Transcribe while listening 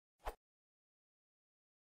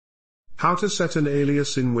How to set an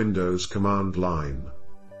alias in Windows command line.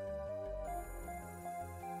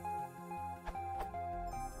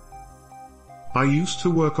 I used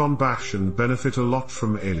to work on Bash and benefit a lot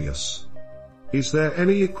from alias. Is there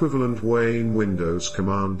any equivalent way in Windows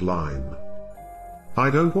command line?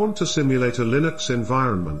 I don't want to simulate a Linux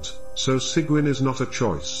environment, so Cygwin is not a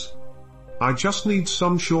choice. I just need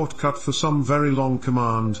some shortcut for some very long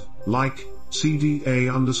command, like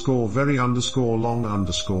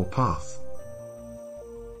cda_very_long_path.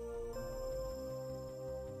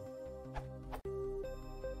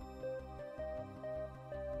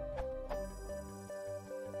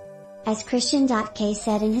 As Christian.k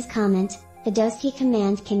said in his comment, the doski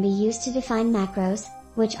command can be used to define macros,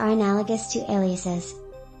 which are analogous to aliases.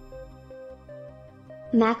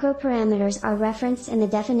 Macro parameters are referenced in the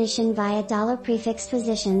definition via $prefix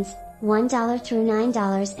positions, $1 through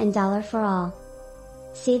 $9 and $$ for all.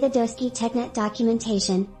 See the doski technet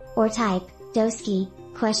documentation, or type doski, ?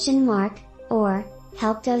 or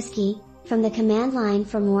help doski from the command line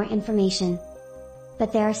for more information.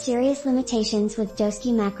 But there are serious limitations with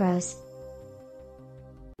doski macros.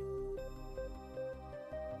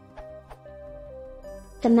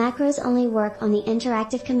 The macros only work on the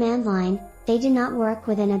interactive command line, they do not work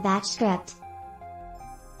within a batch script.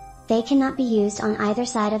 They cannot be used on either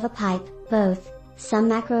side of a pipe, both, some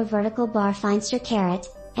macro vertical bar Feinster caret,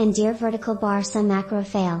 and dir vertical bar some macro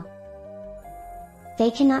fail. They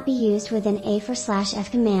cannot be used within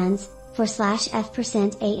a/f commands,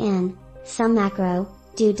 /f%an, some macro,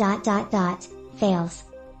 do ... fails.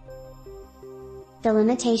 The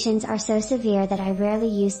limitations are so severe that I rarely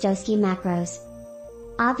use doski macros.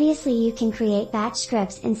 Obviously you can create batch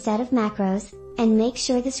scripts instead of macros, and make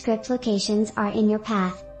sure the script locations are in your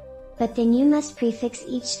path. But then you must prefix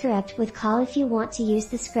each script with call if you want to use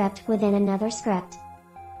the script within another script.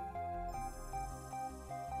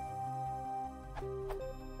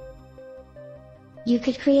 You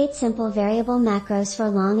could create simple variable macros for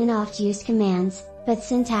long and oft-used commands, but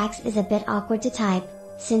syntax is a bit awkward to type,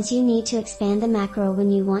 since you need to expand the macro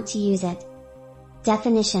when you want to use it.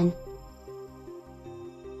 Definition.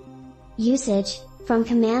 Usage, from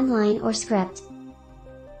command line or script.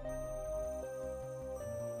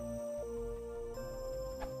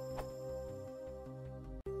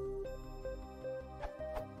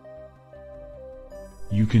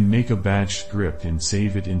 You can make a batch script and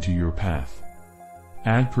save it into your path.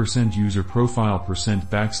 Add %user profile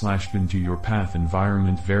 %bin to your path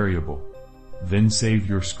environment variable. Then save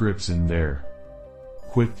your scripts in there.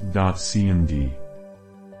 quict.cmd.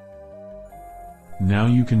 Now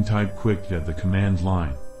you can type quict at the command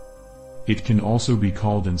line. It can also be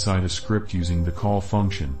called inside a script using the call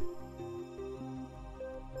function.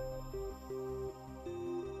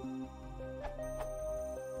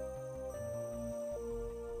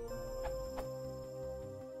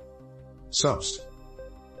 Subst.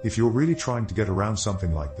 If you're really trying to get around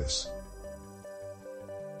something like this,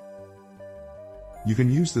 you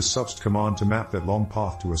can use the subst command to map that long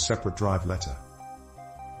path to a separate drive letter.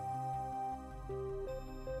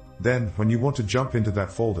 Then, when you want to jump into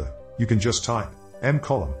that folder, you can just type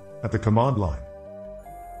mcolumn at the command line.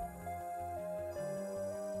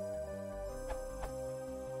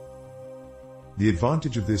 The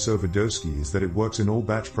advantage of this over doski is that it works in all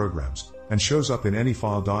batch programs, and shows up in any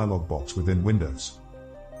file dialog box within Windows.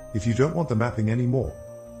 If you don't want the mapping anymore,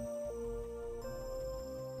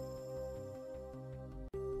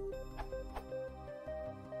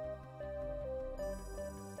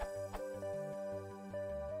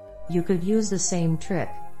 you could use the same trick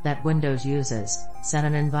that Windows uses, set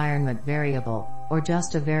an environment variable, or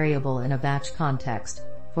just a variable in a batch context.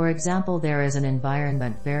 For example, there is an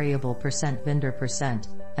environment variable %vendor%,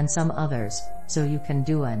 and some others, so you can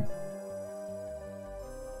do an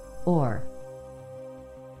or,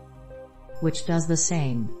 which does the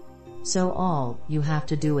same. So all you have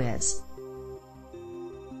to do is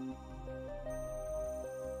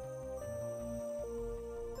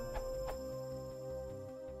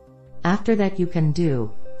after that you can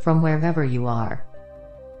do, from wherever you are,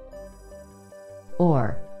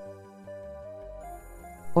 or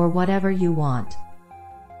whatever you want.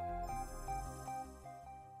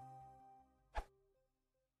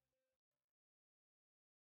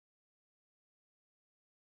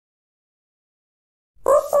 E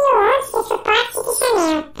se não antes de suporte de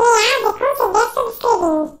channel, criado com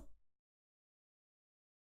subscribing.